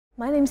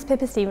My name's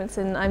Pippa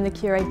Stephenson. I'm the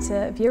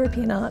Curator of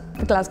European Art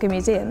for Glasgow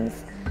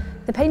Museums.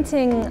 The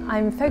painting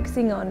I'm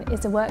focusing on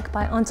is a work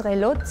by André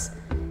Lhote.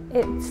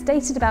 It's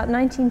dated about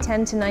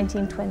 1910 to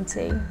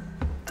 1920.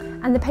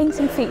 And the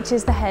painting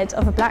features the head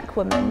of a black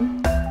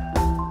woman.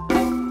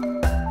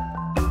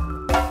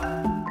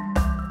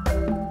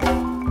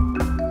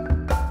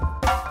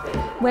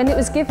 When it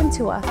was given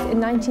to us in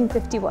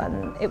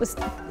 1951, it was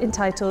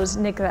entitled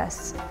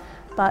Négresse.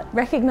 But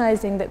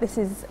recognising that this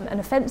is an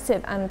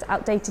offensive and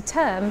outdated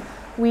term,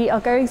 we are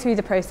going through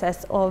the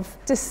process of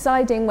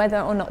deciding whether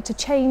or not to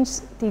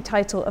change the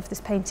title of this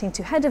painting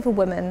to Head of a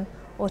Woman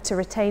or to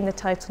retain the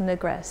title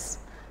Négresse.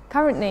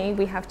 Currently,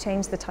 we have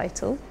changed the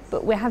title,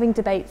 but we're having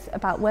debates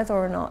about whether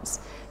or not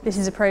this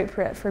is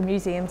appropriate for a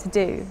museum to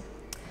do.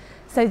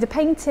 So the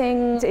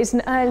painting is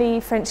an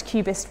early French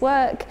Cubist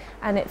work,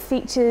 and it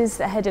features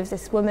the head of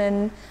this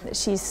woman.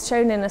 She's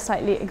shown in a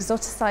slightly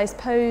exoticized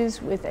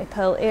pose with a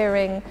pearl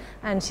earring,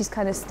 and she's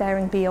kind of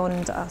staring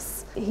beyond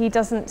us. He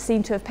doesn't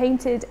seem to have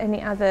painted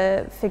any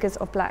other figures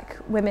of black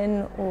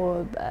women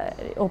or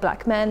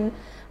black men.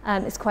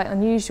 It's quite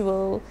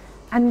unusual.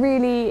 And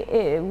really,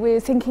 we're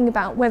thinking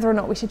about whether or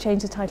not we should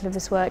change the title of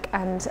this work,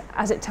 and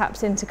as it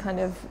taps into kind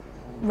of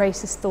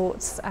racist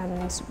thoughts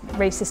and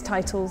racist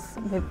titles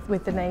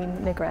with the name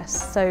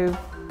Négresse. So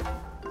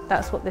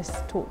that's what this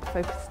talk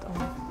focused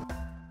on.